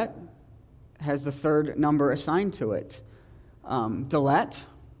alphabet, has the third number assigned to it. Dalet,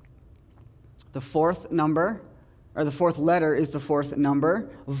 the fourth number, or the fourth letter is the fourth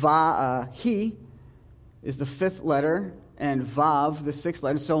number. He is the fifth letter, and Vav, the sixth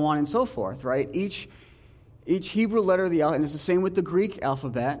letter, so on and so forth, right? Each Hebrew letter of the alphabet, and it's the same with the Greek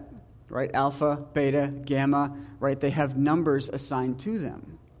alphabet, right? Alpha, beta, gamma, right? They have numbers assigned to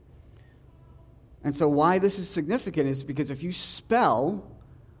them. And so why this is significant is because if you spell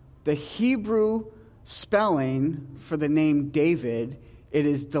the Hebrew spelling for the name David, it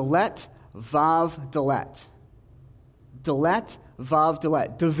is Dalet, Vav, Dalet. Dalet, Vav,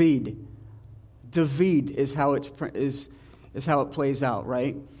 Dalet. David. David is how it plays out,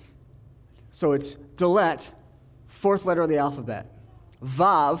 right? So it's Dalet, fourth letter of the alphabet.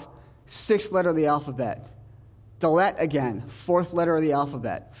 Vav, sixth letter of the alphabet. Dalet again, fourth letter of the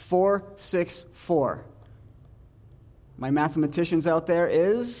alphabet. 4, 6, 4. My mathematicians out there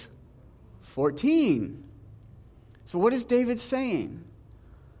is 14. So what is David saying?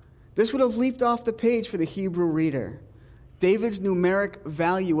 This would have leaped off the page for the Hebrew reader. David's numeric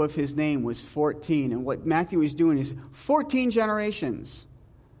value of his name was 14. And what Matthew is doing is 14 generations.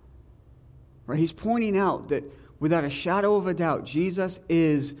 Right? He's pointing out that without a shadow of a doubt, Jesus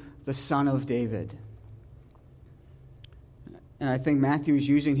is the son of David. And I think Matthew is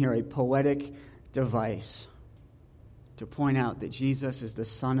using here a poetic device to point out that Jesus is the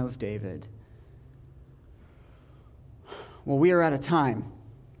son of David. Well, we are out of time.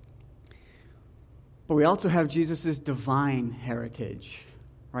 But we also have Jesus' divine heritage,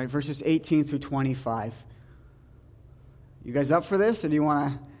 right? Verses 18 through 25. You guys up for this, or do you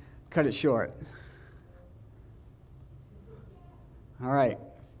want to cut it short? All right.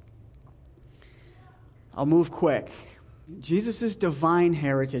 I'll move quick. Jesus' divine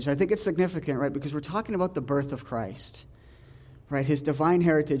heritage. I think it's significant, right? Because we're talking about the birth of Christ, right? His divine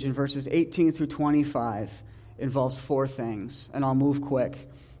heritage in verses 18 through 25 involves 4 things, and I'll move quick.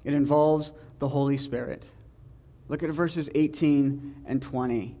 It involves the Holy Spirit. Look at verses 18 and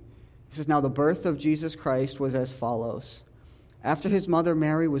 20. He says, "Now the birth of Jesus Christ was as follows. After his mother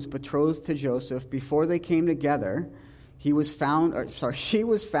Mary was betrothed to Joseph, before they came together, she was found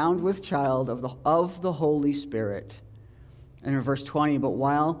with child of the Holy Spirit." And in verse 20, "But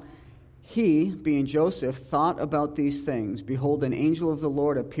while he, being Joseph, thought about these things, behold, an angel of the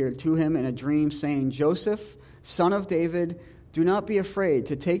Lord appeared to him in a dream, saying, 'Joseph, son of David, do not be afraid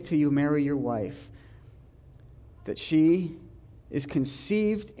to take to you Mary your wife, that she is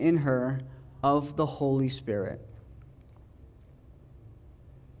conceived in her of the Holy Spirit.'"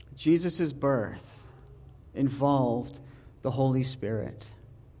 Jesus' birth involved the Holy Spirit.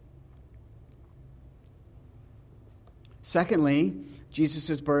 Secondly,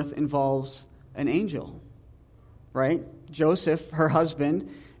 Jesus' birth involves an angel, right? Joseph, her husband,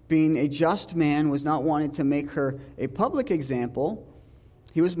 being a just man, was not wanting to make her a public example.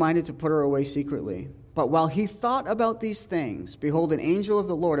 He was minded to put her away secretly. But while he thought about these things, behold, an angel of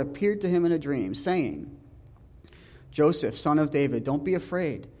the Lord appeared to him in a dream, saying, "Joseph, son of David, don't be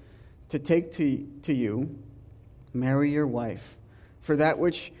afraid to take to you Mary your wife, for that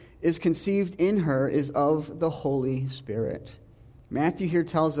which is conceived in her is of the Holy Spirit. Matthew here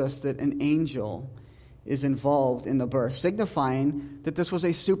tells us that an angel is involved in the birth, signifying that this was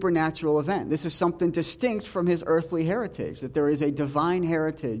a supernatural event. This is something distinct from his earthly heritage, that there is a divine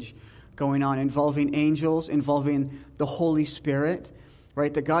heritage going on involving angels, involving the Holy Spirit,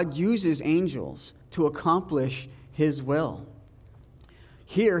 right? That God uses angels to accomplish his will.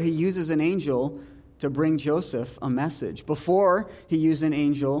 Here, he uses an angel to bring Joseph a message. Before, he used an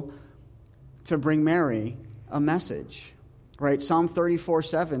angel to bring Mary a message. Right? Psalm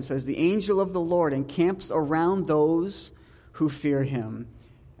 34:7 says, "The angel of the Lord encamps around those who fear him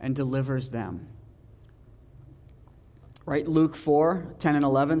and delivers them." Right? Luke 4:10 and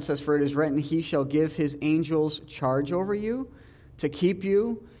 11 says, "For it is written, he shall give his angels charge over you to keep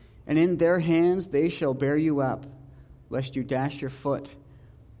you, and in their hands they shall bear you up, lest you dash your foot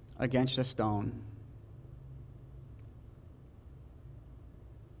against a stone."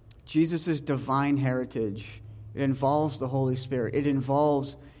 Jesus' divine heritage, it involves the Holy Spirit. It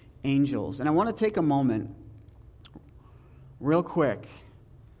involves angels. And I want to take a moment, real quick,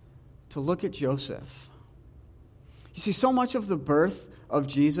 to look at Joseph. You see, so much of the birth of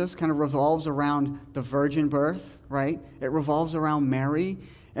Jesus kind of revolves around the virgin birth, right? It revolves around Mary.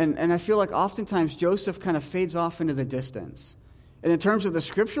 And I feel like oftentimes Joseph kind of fades off into the distance. And in terms of the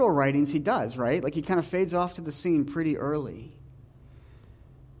scriptural writings, he does, right? Like he kind of fades off to the scene pretty early.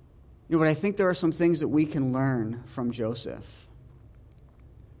 But I think there are some things that we can learn from Joseph.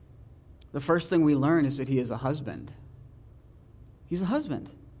 The first thing we learn is that he is a husband. He's a husband.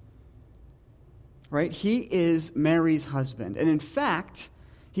 Right? He is Mary's husband. And in fact,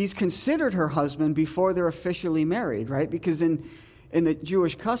 he's considered her husband before they're officially married, right? Because in the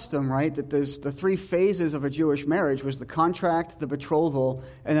Jewish custom, right, that there's the three phases of a Jewish marriage was the contract, the betrothal,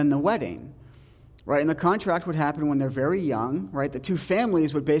 and then the wedding. Right, and the contract would happen when they're very young, right? The two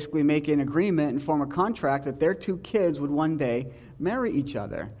families would basically make an agreement and form a contract that their two kids would one day marry each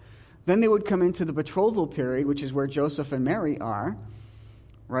other. Then they would come into the betrothal period, which is where Joseph and Mary are,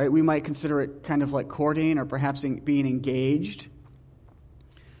 right? We might consider it kind of like courting or perhaps being engaged,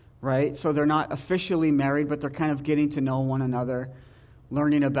 right? So they're not officially married, but they're kind of getting to know one another,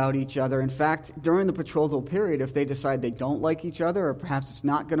 learning about each other. In fact, during the betrothal period, if they decide they don't like each other or perhaps it's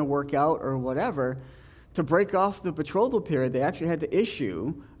not going to work out or whatever, to break off the betrothal period, they actually had to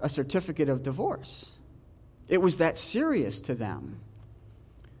issue a certificate of divorce. It was that serious to them.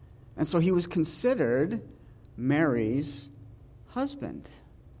 And so he was considered Mary's husband.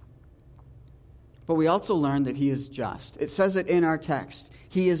 But we also learned that he is just. It says it in our text.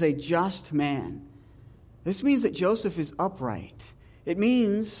 He is a just man. This means that Joseph is upright. It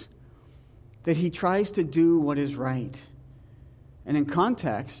means that he tries to do what is right. And in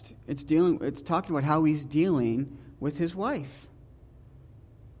context, it's talking about how he's dealing with his wife,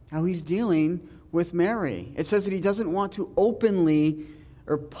 how he's dealing with Mary. It says that he doesn't want to openly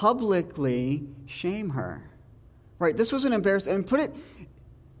or publicly shame her. Right? This was an embarrassment. And put it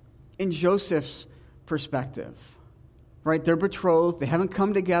in Joseph's perspective. Right? They're betrothed. They haven't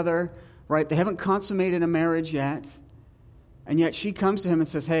come together. Right? They haven't consummated a marriage yet. And yet she comes to him and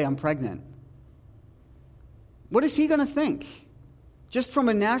says, "Hey, I'm pregnant." What is he going to think? Just from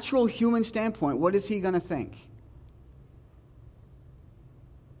a natural human standpoint, what is he going to think?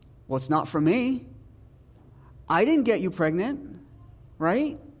 Well, it's not for me. I didn't get you pregnant,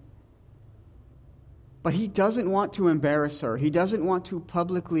 right? But he doesn't want to embarrass her. He doesn't want to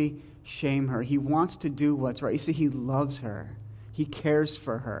publicly shame her. He wants to do what's right. You see, he loves her. He cares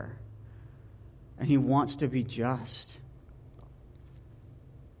for her. And he wants to be just.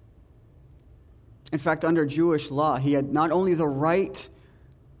 In fact, under Jewish law, he had not only the right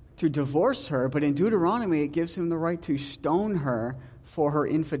to divorce her, but in Deuteronomy, it gives him the right to stone her for her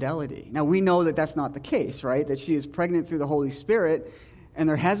infidelity. Now, we know that that's not the case, right? That she is pregnant through the Holy Spirit, and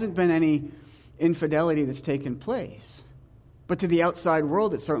there hasn't been any infidelity that's taken place. But to the outside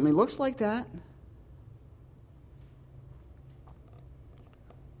world, it certainly looks like that.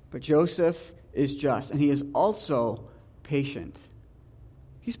 But Joseph is just, and he is also patient.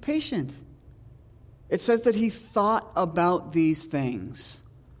 He's patient. It says that he thought about these things.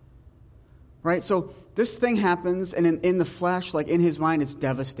 Right? So this thing happens, and in the flesh, like in his mind, it's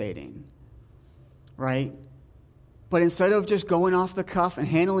devastating. Right? But instead of just going off the cuff and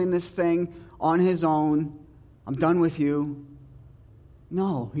handling this thing on his own, I'm done with you.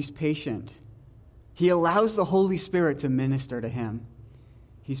 No, he's patient. He allows the Holy Spirit to minister to him.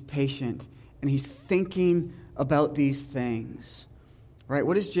 He's patient, and he's thinking about these things. Right?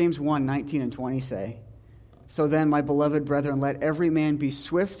 What does James 1:19 and 20 say? "So then, my beloved brethren, let every man be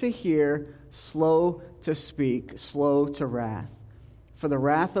swift to hear, slow to speak, slow to wrath. For the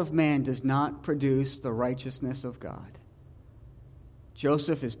wrath of man does not produce the righteousness of God."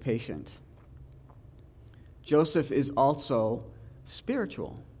 Joseph is patient. Joseph is also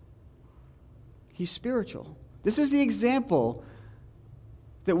spiritual. He's spiritual. This is the example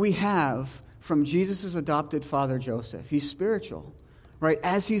that we have from Jesus' adopted father, Joseph. He's spiritual, right?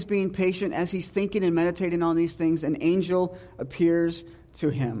 As he's being patient, as he's thinking and meditating on these things, an angel appears to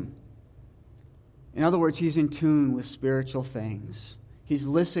him. In other words, he's in tune with spiritual things. He's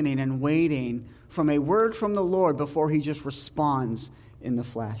listening and waiting from a word from the Lord before he just responds in the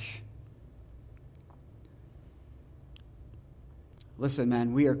flesh. Listen,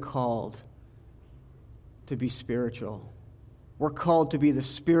 man, we are called to be spiritual. We're called to be the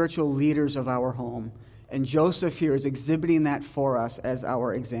spiritual leaders of our home. And Joseph here is exhibiting that for us as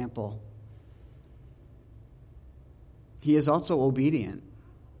our example. He is also obedient.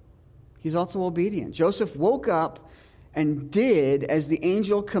 He's also obedient. Joseph woke up and did as the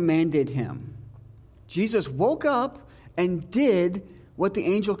angel commanded him. Jesus woke up and did what the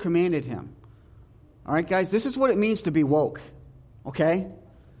angel commanded him. All right, guys, this is what it means to be woke, okay?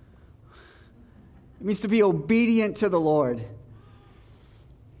 It means to be obedient to the Lord.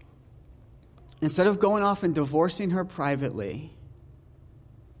 Instead of going off and divorcing her privately,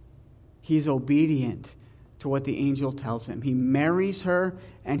 he's obedient to what the angel tells him. He marries her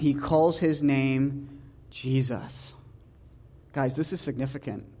and he calls his name Jesus. Guys, this is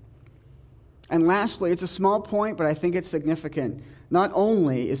significant. And lastly, it's a small point, but I think it's significant. Not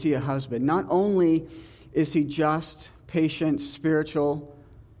only is he a husband, not only is he just, patient, spiritual,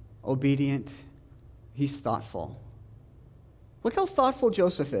 obedient, he's thoughtful. Look how thoughtful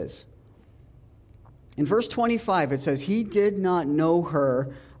Joseph is. In verse 25, it says, he did not know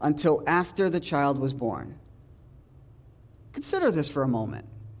her until after the child was born. Consider this for a moment,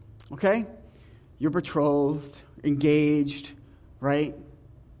 okay? You're betrothed, engaged, right?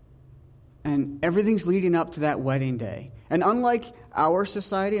 And everything's leading up to that wedding day. And unlike our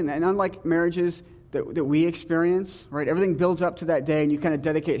society and unlike marriages that we experience, right? Everything builds up to that day and you kind of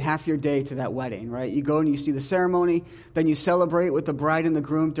dedicate half your day to that wedding, right? You go and you see the ceremony, then you celebrate with the bride and the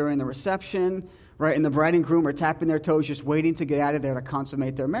groom during the reception, right? And the bride and groom are tapping their toes just waiting to get out of there to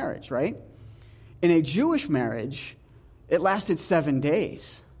consummate their marriage, right? In a Jewish marriage, it lasted 7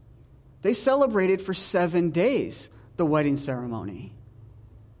 days. They celebrated for 7 days the wedding ceremony.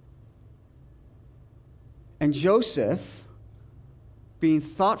 And Joseph, being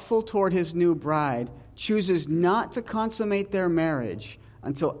thoughtful toward his new bride, chooses not to consummate their marriage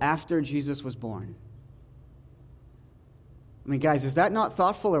until after Jesus was born. I mean, guys, is that not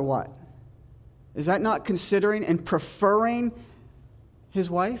thoughtful or what? Is that not considering and preferring his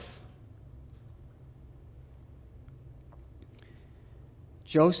wife?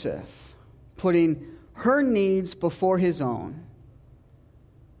 Joseph, putting her needs before his own.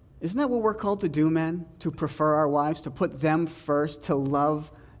 Isn't that what we're called to do, men? To prefer our wives, to put them first, to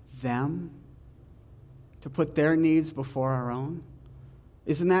love them, to put their needs before our own?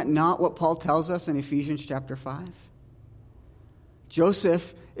 Isn't that not what Paul tells us in Ephesians chapter 5?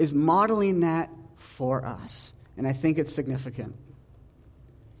 Joseph is modeling that for us, and I think it's significant.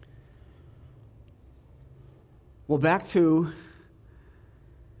 Well, back to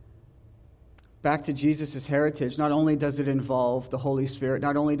Jesus' heritage. Not only does it involve the Holy Spirit,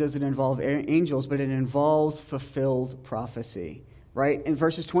 not only does it involve angels, but it involves fulfilled prophecy, right? In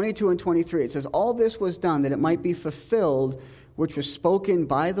verses 22 and 23, it says, all this was done that it might be fulfilled, which was spoken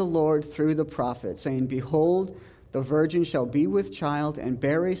by the Lord through the prophet, saying, behold, the virgin shall be with child and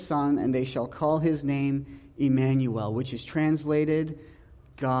bear a son, and they shall call his name Emmanuel, which is translated,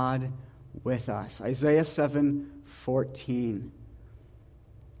 God with us. Isaiah 7:14.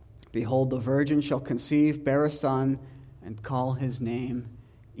 Behold, the virgin shall conceive, bear a son, and call his name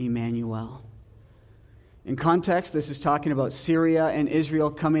Emmanuel. In context, this is talking about Syria and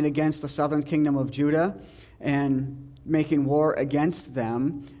Israel coming against the southern kingdom of Judah and making war against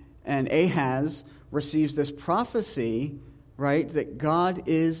them. And Ahaz receives this prophecy, right, that God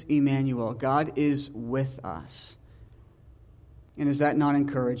is Emmanuel. God is with us. And is that not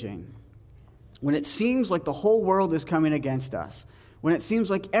encouraging? When it seems like the whole world is coming against us, when it seems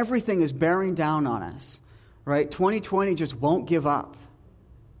like everything is bearing down on us, right? 2020 just won't give up.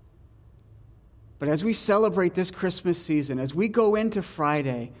 But as we celebrate this Christmas season, as we go into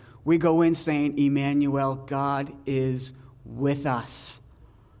Friday, we go in saying, Emmanuel, God is with us.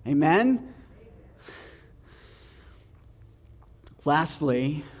 Amen?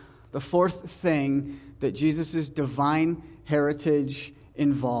 Lastly, the fourth thing that Jesus' divine heritage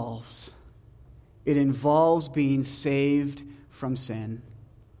involves. It involves being saved from sin.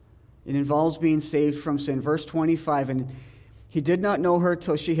 It involves being saved from sin. Verse 25, and he did not know her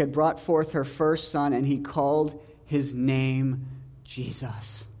till she had brought forth her first son, and he called his name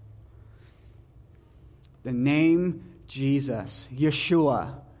Jesus. The name Jesus,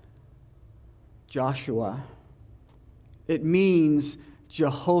 Yeshua, Joshua. It means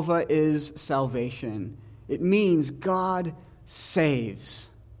Jehovah is salvation. It means God saves.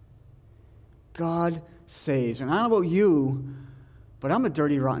 God saves. And I don't know about you, but I'm a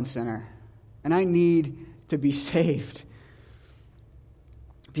dirty, rotten sinner. And I need to be saved.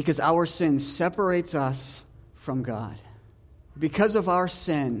 Because our sin separates us from God. Because of our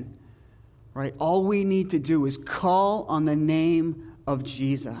sin, right, all we need to do is call on the name of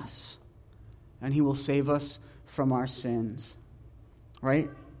Jesus. And he will save us from our sins. Right?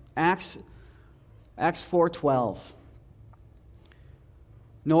 Acts 4:12.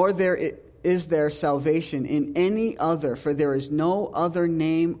 Nor is there salvation in any other, for there is no other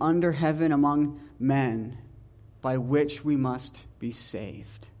name under heaven among men by which we must be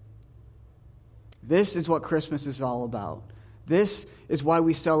saved. This is what Christmas is all about. This is why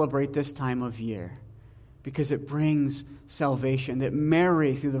we celebrate this time of year. Because it brings salvation. That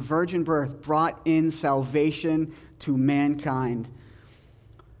Mary, through the virgin birth, brought in salvation to mankind.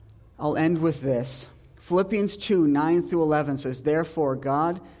 I'll end with this. Philippians 2:9-11 says, Therefore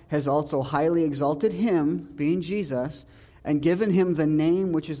God has also highly exalted him, being Jesus, and given him the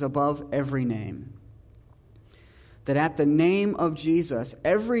name which is above every name. That at the name of Jesus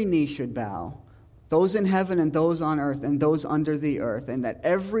every knee should bow, those in heaven and those on earth and those under the earth, and that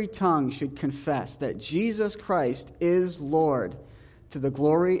every tongue should confess that Jesus Christ is Lord, to the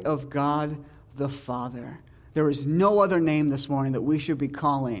glory of God the Father. There is no other name this morning that we should be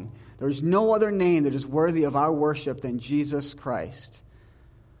calling. There is no other name that is worthy of our worship than Jesus Christ.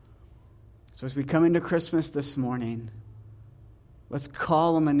 So as we come into Christmas this morning, let's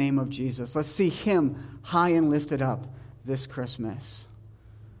call on the name of Jesus. Let's see him high and lifted up this Christmas.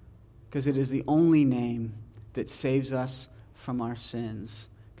 Because it is the only name that saves us from our sins.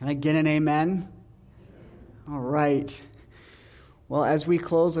 Can I get an amen? All right. Well, as we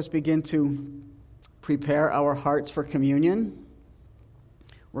close, let's begin to prepare our hearts for communion.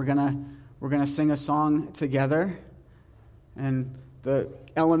 We're gonna sing a song together, and the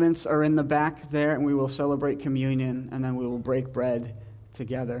elements are in the back there, and we will celebrate communion, and then we will break bread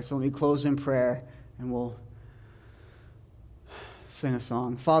together. So let me close in prayer, and we'll sing a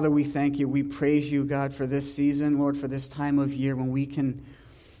song. Father, we thank you. We praise you, God, for this season, Lord, for this time of year when we can,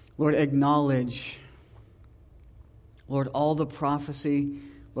 Lord, acknowledge, Lord, all the prophecy,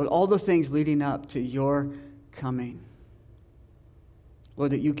 Lord, all the things leading up to your coming.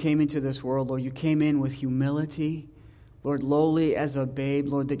 Lord, that you came into this world, Lord, you came in with humility, Lord, lowly as a babe,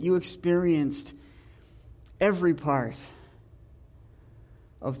 Lord, that you experienced every part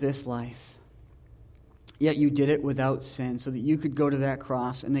of this life. Yet you did it without sin, so that you could go to that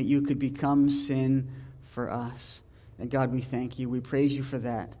cross and that you could become sin for us. And God, we thank you. We praise you for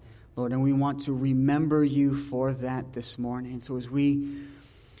that, Lord, and we want to remember you for that this morning. So as we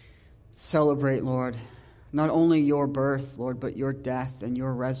celebrate, Lord, not only your birth, Lord, but your death and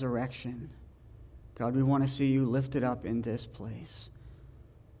your resurrection, God, we want to see you lifted up in this place.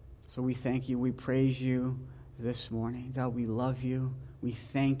 So we thank you. We praise you this morning. God, we love you. We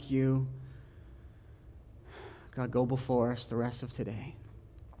thank you. God, go before us the rest of today.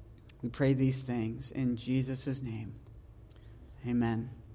 We pray these things in Jesus' name. Amen.